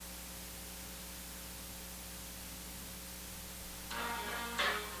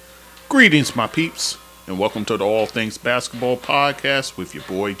Greetings, my peeps, and welcome to the All Things Basketball Podcast with your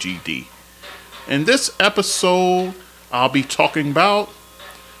boy GD. In this episode, I'll be talking about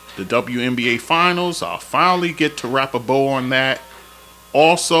the WNBA Finals. I'll finally get to wrap a bow on that.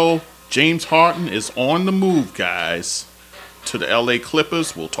 Also, James Harden is on the move, guys, to the LA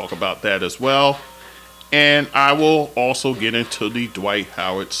Clippers. We'll talk about that as well. And I will also get into the Dwight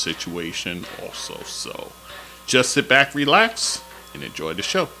Howard situation also. So just sit back, relax, and enjoy the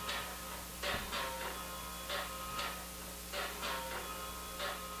show.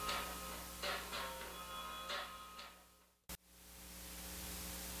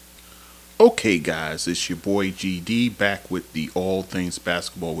 Okay, guys, it's your boy GD back with the All Things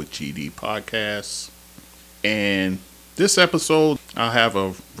Basketball with GD podcast. And this episode, I'll have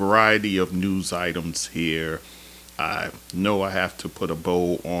a variety of news items here. I know I have to put a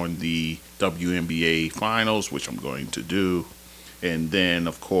bow on the WNBA Finals, which I'm going to do. And then,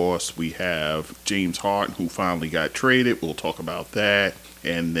 of course, we have James Harden, who finally got traded. We'll talk about that.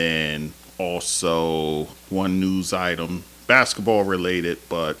 And then also one news item, basketball related,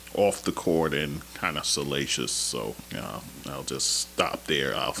 but off the court and kind of salacious. So I'll just stop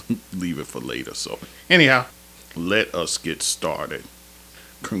there. I'll leave it for later. So anyhow, let us get started.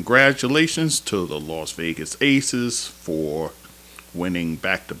 Congratulations to the Las Vegas Aces for winning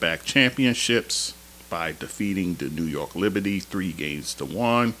back-to-back championships by defeating the New York Liberty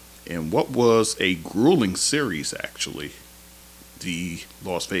 3-1 in what was a grueling series, actually. The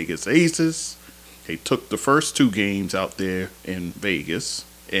Las Vegas Aces, they took the first two games out there in Vegas,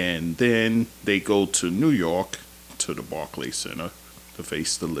 and then they go to New York, to the Barclays Center, to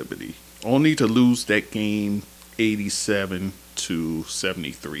face the Liberty, only to lose that game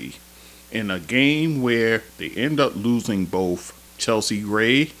 87-73 in a game where they end up losing both Chelsea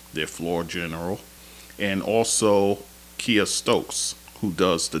Gray, their floor general, and also Kia Stokes, who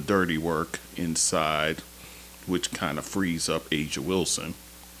does the dirty work inside, which kind of frees up Asia Wilson.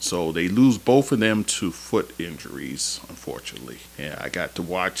 So they lose both of them to foot injuries, unfortunately. Yeah, I got to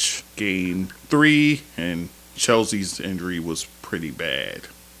watch game 3, and Chelsea's injury was pretty bad.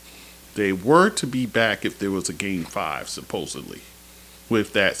 They were to be back if there was a game 5, supposedly.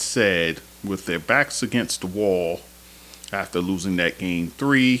 With that said, with their backs against the wall, after losing that game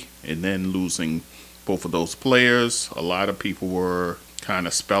 3 and then losing both of those players, a lot of people were kind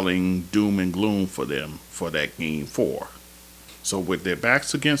of spelling doom and gloom for them for that game 4. So with their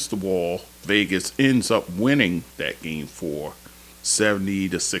backs against the wall, Vegas ends up winning that game 4,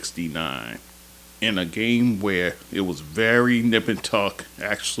 70-69. In a game where it was very nip and tuck.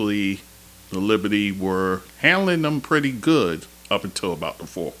 Actually, the Liberty were handling them pretty good up until about the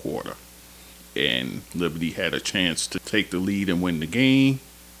fourth quarter. And Liberty had a chance to take the lead and win the game.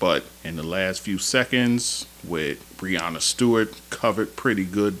 But in the last few seconds, with Breanna Stewart covered pretty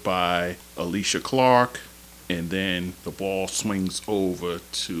good by Alicia Clark, and then the ball swings over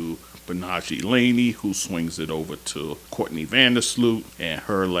to Benaji Laney, who swings it over to Courtney Vandersloot, and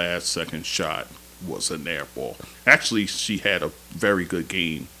her last second shot was an air ball. Actually, she had a very good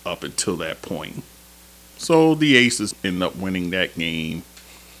game up until that point. So the Aces end up winning that game.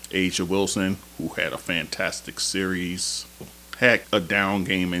 Asia Wilson, who had a fantastic series, had a down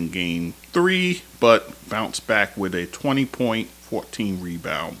game in game 3, but bounced back with a 20-point,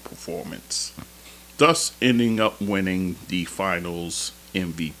 14-rebound performance, thus ending up winning the Finals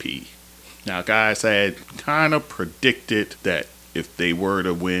MVP. Now, guys, I had kind of predicted that if they were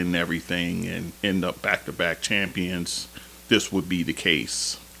to win everything and end up back-to-back champions, this would be the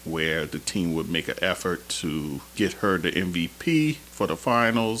case, where the team would make an effort to get her the MVP for the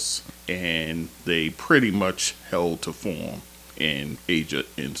Finals, and they pretty much held to form, and Asia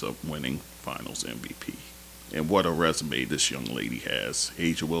ends up winning Finals MVP. And what a resume this young lady has.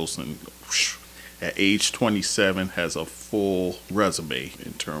 Asia Wilson, at age 27, has a full resume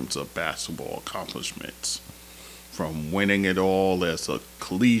in terms of basketball accomplishments. From winning it all as a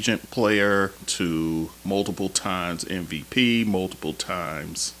collegiate player to multiple times MVP, multiple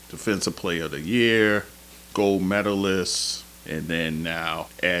times Defensive Player of the Year, gold medalist, and then now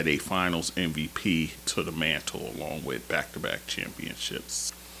add a Finals MVP to the mantle along with back-to-back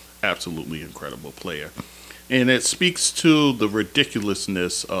championships. Absolutely incredible player. And it speaks to the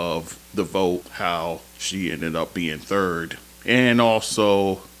ridiculousness of the vote, how she ended up being third, and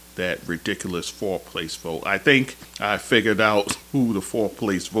also that ridiculous fourth place vote. I think I figured out who the fourth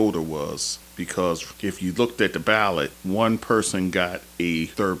place voter was, because if you looked at the ballot, one person got a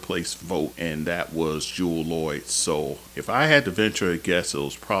third place vote, and that was Jewel Lloyd. So if I had to venture a guess, it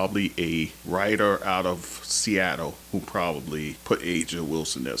was probably a writer out of Seattle who probably put Asia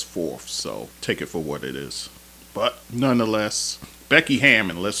Wilson as fourth. So take it for what it is. But nonetheless, Becky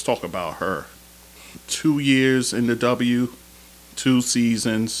Hammon, let's talk about her. 2 years in the W, 2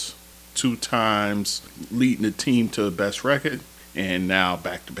 seasons, 2 times leading the team to the best record, and now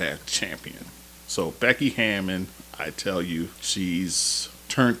back-to-back champion. So Becky Hammon, I tell you, she's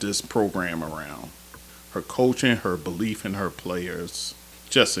turned this program around. Her coaching, her belief in her players,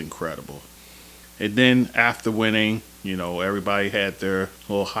 just incredible. And then after winning, everybody had their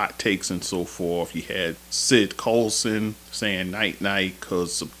little hot takes and so forth. You had Sid Colson saying night-night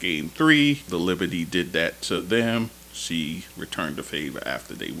because of Game 3. The Liberty did that to them. She returned the favor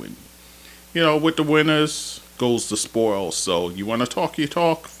after they win. With the winners goes the spoils. So you want to talk your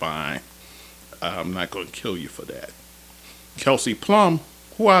talk? Fine. I'm not going to kill you for that. Kelsey Plum,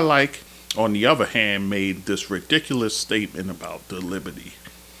 who I like, on the other hand, made this ridiculous statement about the Liberty.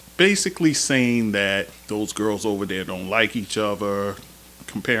 Basically saying that those girls over there don't like each other,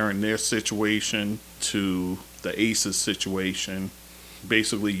 comparing their situation to the Aces situation.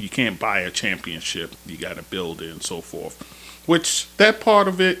 Basically, you can't buy a championship. You got to build it and so forth. Which, that part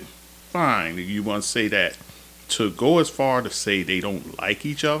of it, fine. If you want to say that. To go as far to say they don't like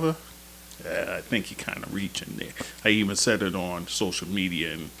each other, I think you're kind of reaching there. I even said it on social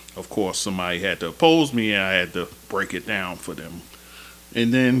media, and of course somebody had to oppose me, and I had to break it down for them.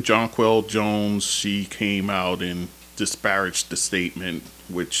 And then Jonquel Jones, she came out and disparaged the statement,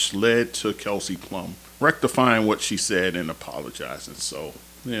 which led to Kelsey Plum rectifying what she said and apologizing. So,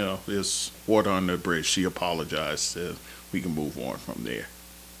 there's water under the bridge. She apologized, so we can move on from there.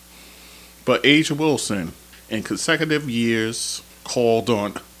 But A'ja Wilson, in consecutive years, called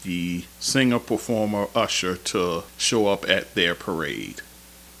on the singer-performer Usher to show up at their parade.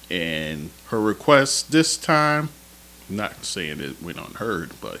 And her request this time, not saying it went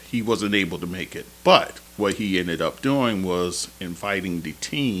unheard, but he wasn't able to make it. But what he ended up doing was inviting the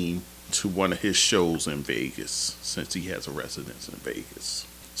team to one of his shows in Vegas, since he has a residence in Vegas.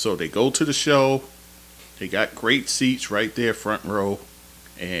 So they go to the show. They got great seats right there, front row.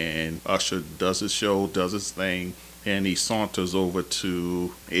 And Usher does his show, does his thing. And he saunters over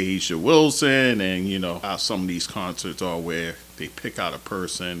to A'ja Wilson. And how some of these concerts are where they pick out a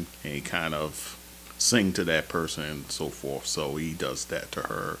person and he kind of sing to that person and so forth. So he does that to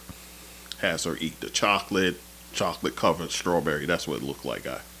her. Has her eat the chocolate covered strawberry. That's what it looked like.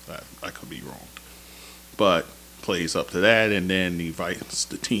 I could be wrong. But plays up to that, and then he invites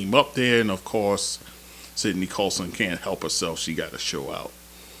the team up there. And of course, Sydney Colson can't help herself. She got to show out.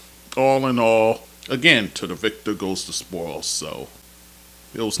 All in all, again, to the victor goes the spoils. So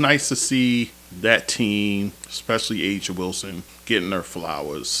it was nice to see that team, especially A'ja Wilson, getting her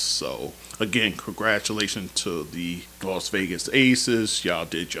flowers. So again, congratulations to the Las Vegas Aces. Y'all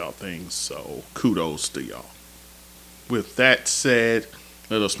did y'all thing, so kudos to y'all. With that said,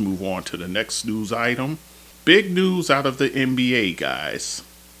 let us move on to the next news item. Big news out of the NBA, guys.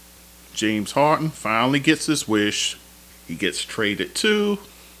 James Harden finally gets his wish. He gets traded to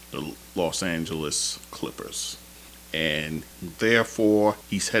the Los Angeles Clippers. And therefore,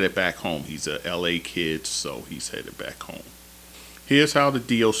 he's headed back home. He's a LA kid, so he's headed back home. Here's how the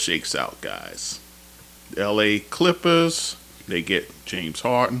deal shakes out, guys. The LA Clippers, they get James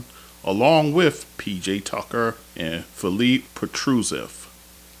Harden, along with PJ Tucker and Philippe Petrusev.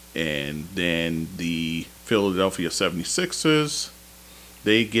 And then the Philadelphia 76ers,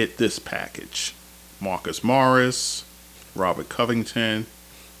 they get this package. Marcus Morris, Robert Covington,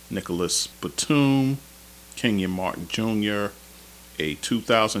 Nicholas Batum, Kenyon Martin Jr., a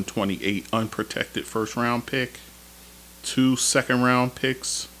 2028 unprotected first-round pick, 2 second-round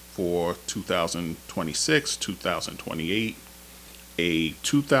picks for 2026, 2028, a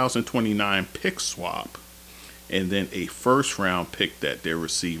 2029 pick swap, and then a first-round pick that they're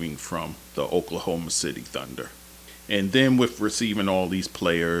receiving from the Oklahoma City Thunder. And then with receiving all these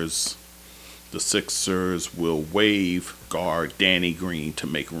players, the Sixers will waive guard Danny Green to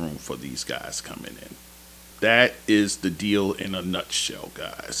make room for these guys coming in. That is the deal in a nutshell,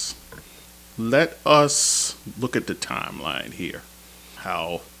 guys. Let us look at the timeline here,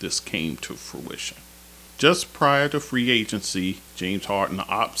 how this came to fruition. Just prior to free agency, James Harden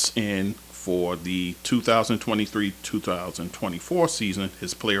opts in for the 2023-2024 season.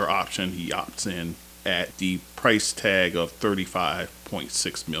 His player option, he opts in at the price tag of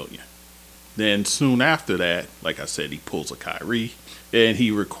 $35.6 million. Then soon after that, like I said, he pulls a Kyrie and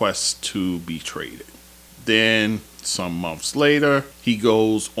he requests to be traded. Then some months later, he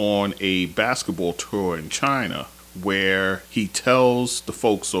goes on a basketball tour in China where he tells the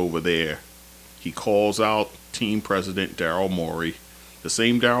folks over there, he calls out team president Daryl Morey, the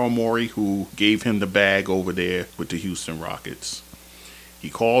same Daryl Morey who gave him the bag over there with the Houston Rockets. He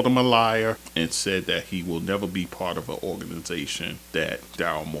called him a liar and said that he will never be part of an organization that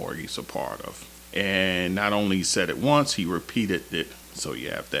Daryl Morey's a part of. And not only said it once, he repeated it. So you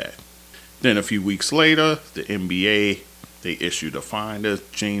have that. Then a few weeks later, the NBA, they issued a fine to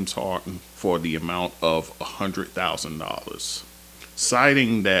James Harden for the amount of $100,000,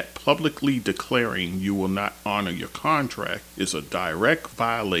 citing that publicly declaring you will not honor your contract is a direct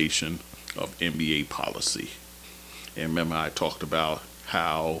violation of NBA policy. And remember, I talked about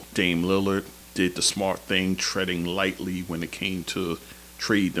how Dame Lillard did the smart thing, treading lightly when it came to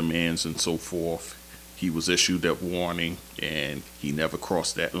trade demands and so forth. He was issued that warning, and he never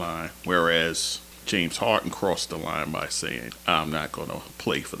crossed that line. Whereas James Harden crossed the line by saying, I'm not going to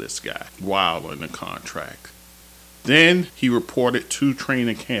play for this guy while in the contract. Then he reported to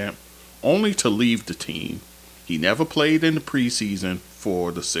training camp only to leave the team. He never played in the preseason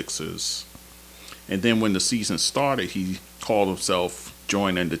for the Sixers. And then when the season started, he called himself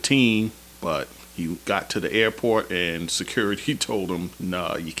joining the team, but he got to the airport and security told him,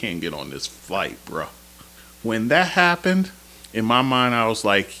 nah, you can't get on this flight, bruh. When that happened, in my mind, I was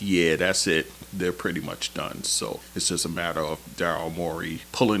like, yeah, that's it. They're pretty much done. So it's just a matter of Daryl Morey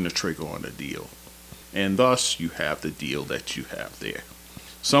pulling the trigger on the deal. And thus, you have the deal that you have there.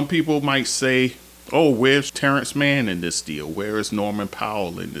 Some people might say, oh, where's Terrence Mann in this deal? Where is Norman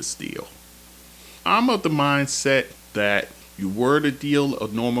Powell in this deal? I'm of the mindset that you were to deal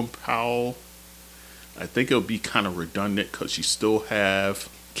of Norman Powell, I think it would be kind of redundant because you still have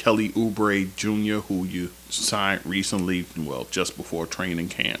Kelly Oubre Jr., who you signed recently, well, just before training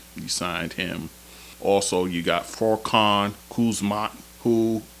camp. You signed him. Also, you got Furkan Kuzmat,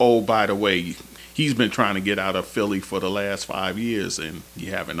 who, oh, by the way, he's been trying to get out of Philly for the last 5 years, and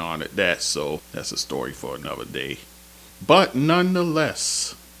you haven't honored that, so that's a story for another day. But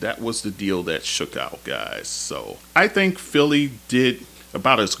nonetheless, that was the deal that shook out, guys. So I think Philly did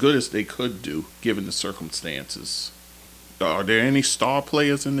about as good as they could do, given the circumstances. Are there any star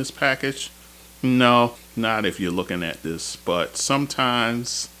players in this package? No, not if you're looking at this. But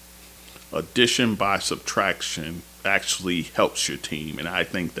sometimes addition by subtraction actually helps your team, and I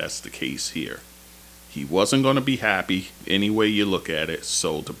think that's the case here. He wasn't going to be happy any way you look at it,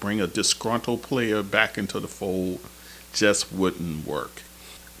 so to bring a disgruntled player back into the fold just wouldn't work.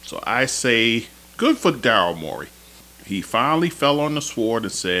 So I say, good for Daryl Morey. He finally fell on the sword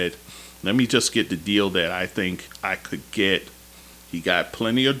and said, let me just get the deal that I think I could get. He got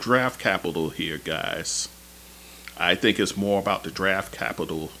plenty of draft capital here, guys. I think it's more about the draft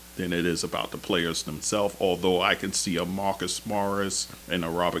capital than it is about the players themselves, although I can see a Marcus Morris and a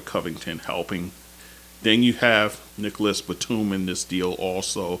Robert Covington helping. Then you have Nicholas Batum in this deal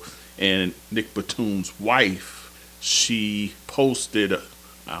also, and Nick Batum's wife, she posted,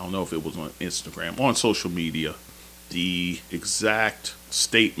 I don't know if it was on Instagram, on social media, the exact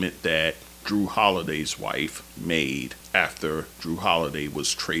statement that Drew Holiday's wife made after Drew Holiday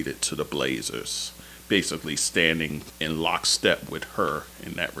was traded to the Blazers, basically standing in lockstep with her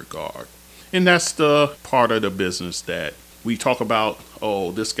in that regard. And that's the part of the business that we talk about,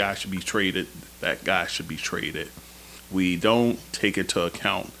 oh, this guy should be traded, that guy should be traded. We don't take into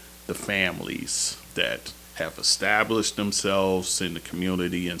account the families that have established themselves in the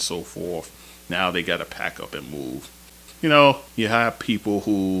community and so forth. Now they got to pack up and move. You know, you have people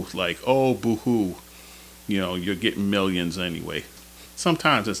who like, oh, boo-hoo, you're getting millions anyway.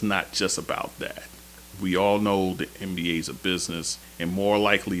 Sometimes it's not just about that. We all know the NBA is a business, and more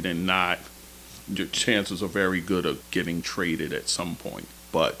likely than not, your chances are very good of getting traded at some point.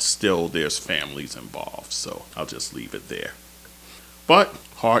 But still, there's families involved, so I'll just leave it there. But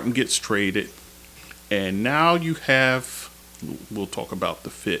Harden gets traded, and now you have, we'll talk about the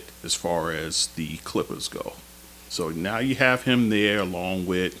fit as far as the Clippers go. So now you have him there along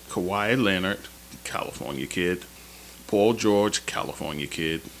with Kawhi Leonard, California kid, Paul George, California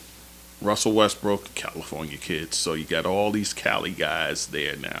kid, Russell Westbrook, California kid. So you got all these Cali guys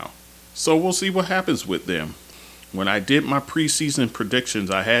there now. So we'll see what happens with them. When I did my preseason predictions,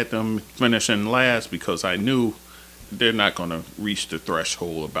 I had them finishing last because I knew they're not going to reach the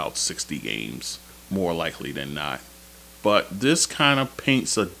threshold about 60 games, more likely than not. But this kind of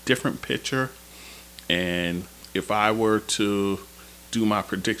paints a different picture, and if I were to do my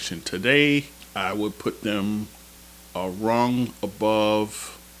prediction today, I would put them a rung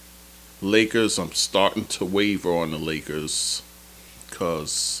above Lakers. I'm starting to waver on the Lakers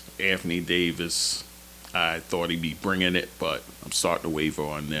because Anthony Davis, I thought he'd be bringing it, but I'm starting to waver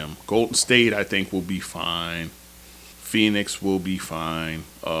on them. Golden State, I think, will be fine. Phoenix will be fine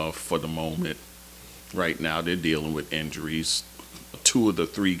for the moment. Right now, they're dealing with injuries. 2 of the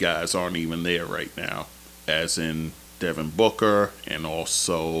 3 guys aren't even there right now. As in Devin Booker, and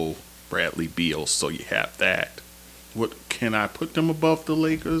also Bradley Beal. So you have that. What can I put them above the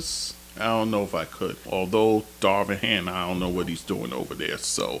Lakers? I don't know if I could. Although Darvin Ham, I don't know what he's doing over there.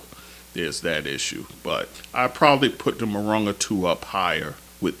 So there's that issue. But I probably put them a rung or two up higher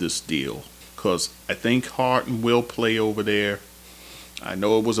with this deal. Because I think Harden will play over there. I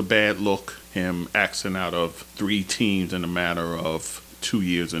know it was a bad look, him axing out of 3 teams in a matter of 2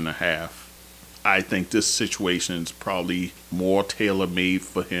 years and a half. I think this situation is probably more tailor-made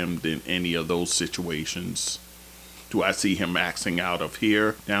for him than any of those situations. Do I see him axing out of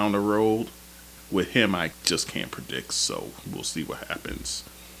here down the road? With him, I just can't predict, so we'll see what happens.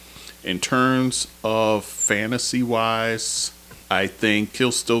 In terms of fantasy-wise, I think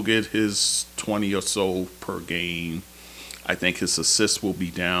he'll still get his 20 or so per game. I think his assists will be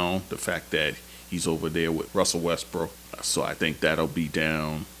down. The fact that he's over there with Russell Westbrook. So I think that'll be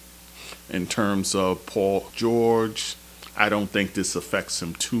down. In terms of Paul George, I don't think this affects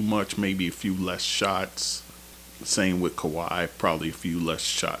him too much. Maybe a few less shots. Same with Kawhi. Probably a few less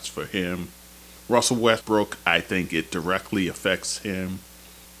shots for him. Russell Westbrook, I think it directly affects him.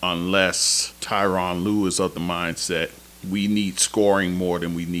 Unless Tyronn Lue is of the mindset, we need scoring more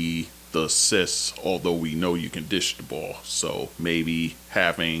than we need the assists, although we know you can dish the ball. So maybe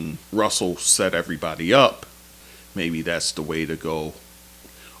having Russell set everybody up, maybe that's the way to go.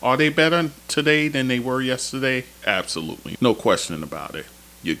 Are they better today than they were yesterday? Absolutely. No question about it.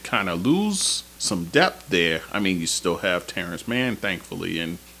 You kind of lose some depth there. I mean, you still have Terrence Mann, thankfully,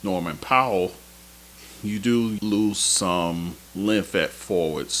 and Norman Powell. You do lose some length at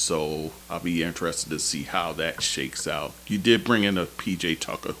forward, so I'll be interested to see how that shakes out. You did bring in a P.J.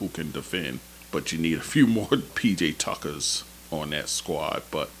 Tucker who can defend, but you need a few more P.J. Tuckers on that squad.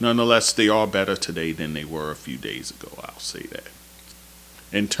 But nonetheless, they are better today than they were a few days ago, I'll say that.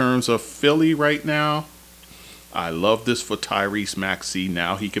 In terms of Philly right now, I love this for Tyrese Maxey.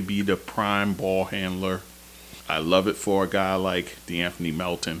 Now he can be the prime ball handler. I love it for a guy like DeAnthony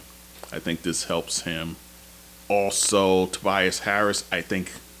Melton. I think this helps him. Also, Tobias Harris, I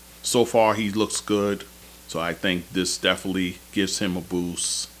think so far he looks good. So I think this definitely gives him a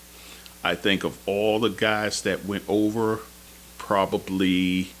boost. I think of all the guys that went over,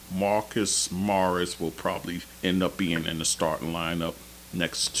 probably Marcus Morris will probably end up being in the starting lineup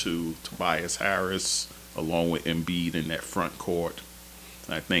next to Tobias Harris, along with Embiid in that front court.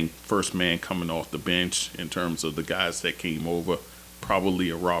 I think first man coming off the bench in terms of the guys that came over, probably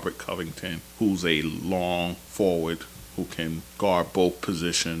a Robert Covington, who's a long forward who can guard both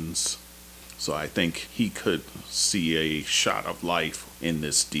positions. So I think he could see a shot of life in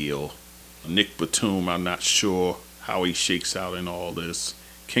this deal. Nick Batum, I'm not sure how he shakes out in all this.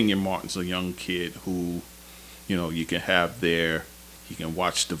 Kenyon Martin's a young kid who, you can have there. You can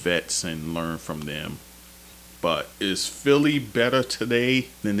watch the vets and learn from them. But is Philly better today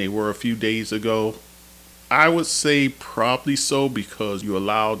than they were a few days ago? I would say probably so, because you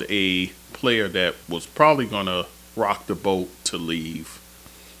allowed a player that was probably going to rock the boat to leave.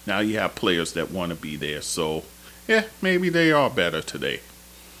 Now you have players that want to be there. So, yeah, maybe they are better today.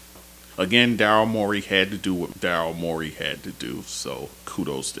 Again, Daryl Morey had to do what Daryl Morey had to do. So,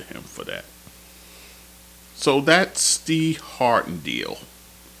 kudos to him for that. So, that's the Harden deal.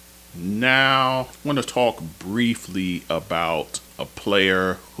 Now, I want to talk briefly about a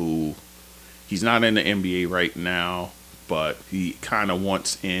player who, he's not in the NBA right now, but he kind of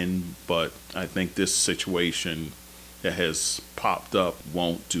wants in. But I think this situation that has popped up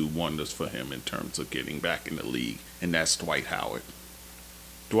won't do wonders for him in terms of getting back in the league, and that's Dwight Howard.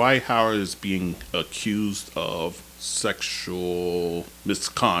 Dwight Howard is being accused of sexual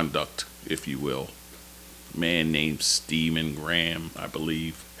misconduct, if you will. A man named Stephen Graham, I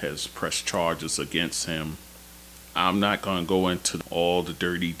believe, has pressed charges against him. I'm not going to go into all the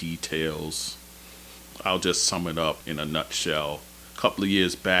dirty details. I'll just sum it up in a nutshell. A couple of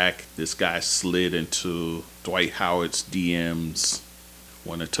years back, this guy slid into Dwight Howard's DMs,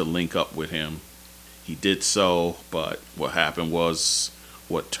 wanted to link up with him. He did so, but what happened was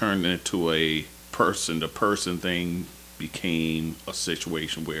what turned into a person-to-person thing became a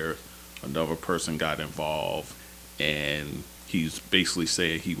situation where another person got involved, and he's basically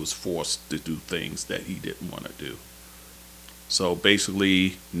saying he was forced to do things that he didn't want to do. So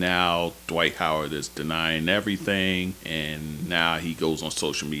basically now Dwight Howard is denying everything, and now he goes on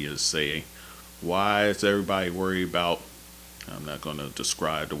social media to say, why is everybody worried about, I'm not going to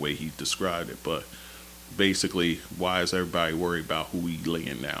describe the way he described it, but basically, why is everybody worried about who he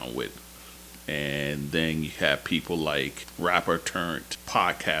laying down with? And then you have people like rapper turned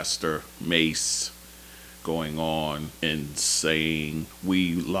podcaster Mace going on and saying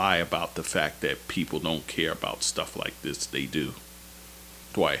we lie about the fact that people don't care about stuff like this. They do.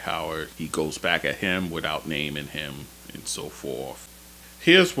 Dwight Howard, he goes back at him without naming him and so forth.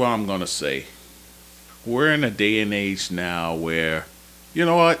 Here's what I'm going to say. We're in a day and age now where, you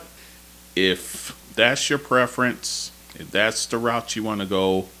know what? If that's your preference, if that's the route you want to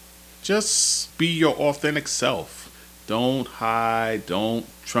go, just be your authentic self. Don't hide. Don't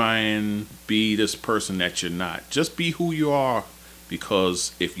try and be this person that you're not. Just be who you are,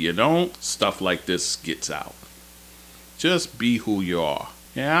 because if you don't, stuff like this gets out. Just be who you are.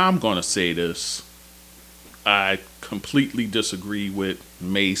 Yeah, I'm going to say this. I completely disagree with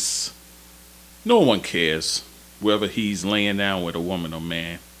Mace. No one cares whether he's laying down with a woman or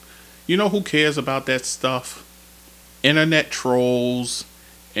man. You know who cares about that stuff? Internet trolls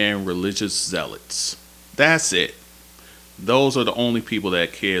and religious zealots. That's it. Those are the only people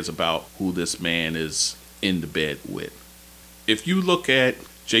that cares about who this man is in the bed with. If you look at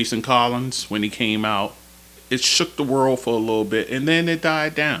Jason Collins when he came out, it shook the world for a little bit and then it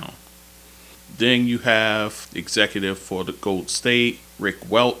died down. Then you have the executive for the Golden State, Rick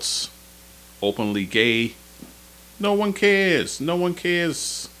Welts, openly gay. No one cares. No one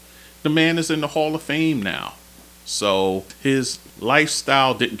cares. The man is in the Hall of Fame now. So his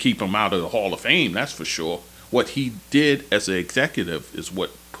lifestyle didn't keep him out of the Hall of Fame, that's for sure. What he did as an executive is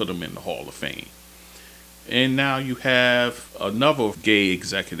what put him in the Hall of Fame. And now you have another gay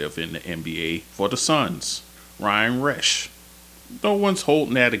executive in the NBA for the Suns, Ryan Resch. No one's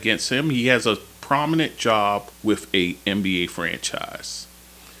holding that against him. He has a prominent job with a NBA franchise.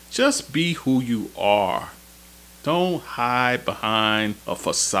 Just be who you are. Don't hide behind a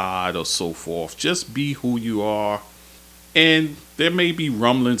facade or so forth. Just be who you are. And there may be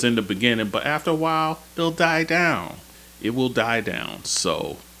rumblings in the beginning, but after a while, they'll die down. It will die down.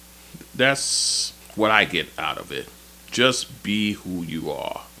 So that's what I get out of it. Just be who you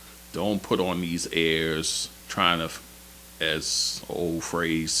are. Don't put on these airs trying to, as old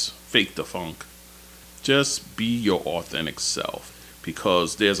phrase, fake the funk. Just be your authentic self.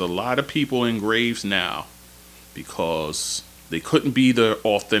 Because there's a lot of people in graves now because they couldn't be their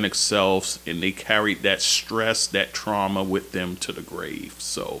authentic selves and they carried that stress, that trauma with them to the grave.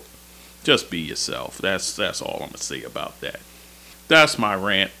 So just be yourself. That's all I'm going to say about that. That's my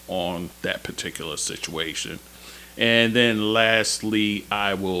rant on that particular situation. And then lastly,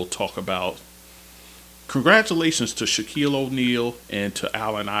 I will talk about congratulations to Shaquille O'Neal and to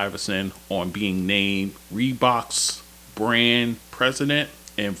Allen Iverson on being named Reebok's brand president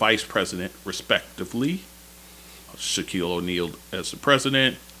and vice president, respectively. Shaquille O'Neal as the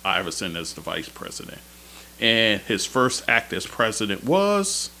president, Iverson as the vice president. And his first act as president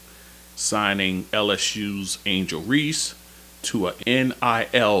was signing LSU's Angel Reese to an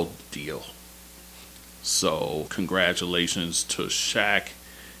NIL deal. So congratulations to Shaq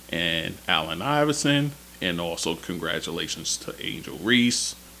and Allen Iverson, and also congratulations to Angel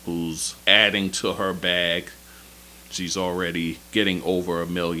Reese, who's adding to her bag. She's already getting over $1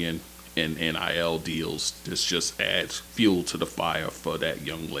 million in NIL deals. This just adds fuel to the fire for that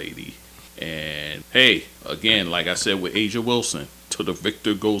young lady. And hey, again, like I said with Asia Wilson, to the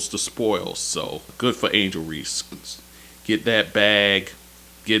victor goes the spoils. So good for Angel Reese. Get that bag.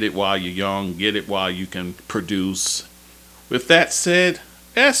 Get it while you're young. Get it while you can produce. With that said,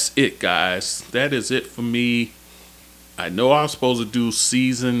 that's it, guys. That is it for me. I know I was supposed to do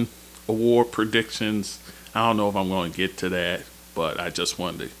season award predictions. I don't know if I'm going to get to that, but I just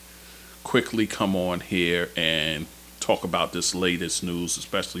wanted to quickly come on here and talk about this latest news,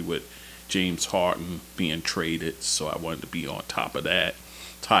 especially with James Harden being traded. So I wanted to be on top of that,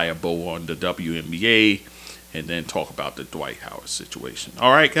 tie a bow on the WNBA, and then talk about the Dwight Howard situation.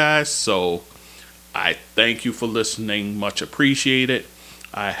 All right, guys. So I thank you for listening. Much appreciated.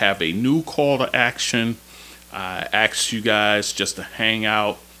 I have a new call to action. I asked you guys just to hang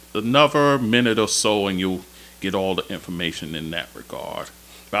out another minute or so, and you'll get all the information in that regard.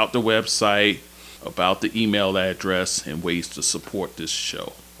 About the website, about the email address, and ways to support this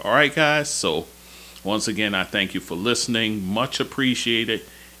show. All right, guys. So once again, I thank you for listening. Much appreciated,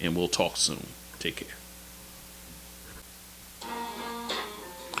 and we'll talk soon. Take care.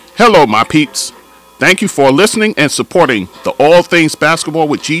 Hello, my peeps. Thank you for listening and supporting the All Things Basketball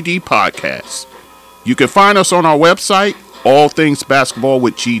with GD podcast. You can find us on our website,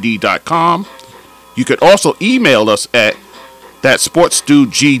 allthingsbasketballwithgd.com. You can also email us at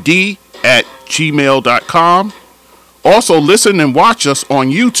thatsportsdudegd@gmail.com. Also listen and watch us on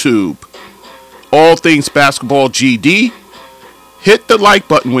YouTube, All Things Basketball GD. Hit the like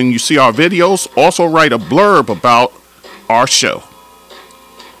button when you see our videos. Also write a blurb about our show.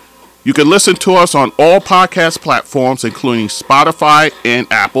 You can listen to us on all podcast platforms, including Spotify and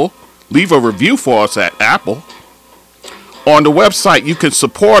Apple. Leave a review for us at Apple. On the website, you can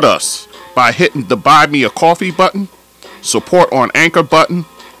support us by hitting the Buy Me a Coffee button, support on Anchor button,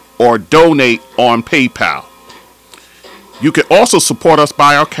 or donate on PayPal. You can also support us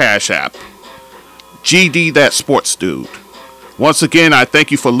by our Cash App, GD That Sports Dude. Once again, I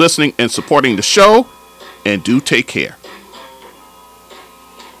thank you for listening and supporting the show, and do take care.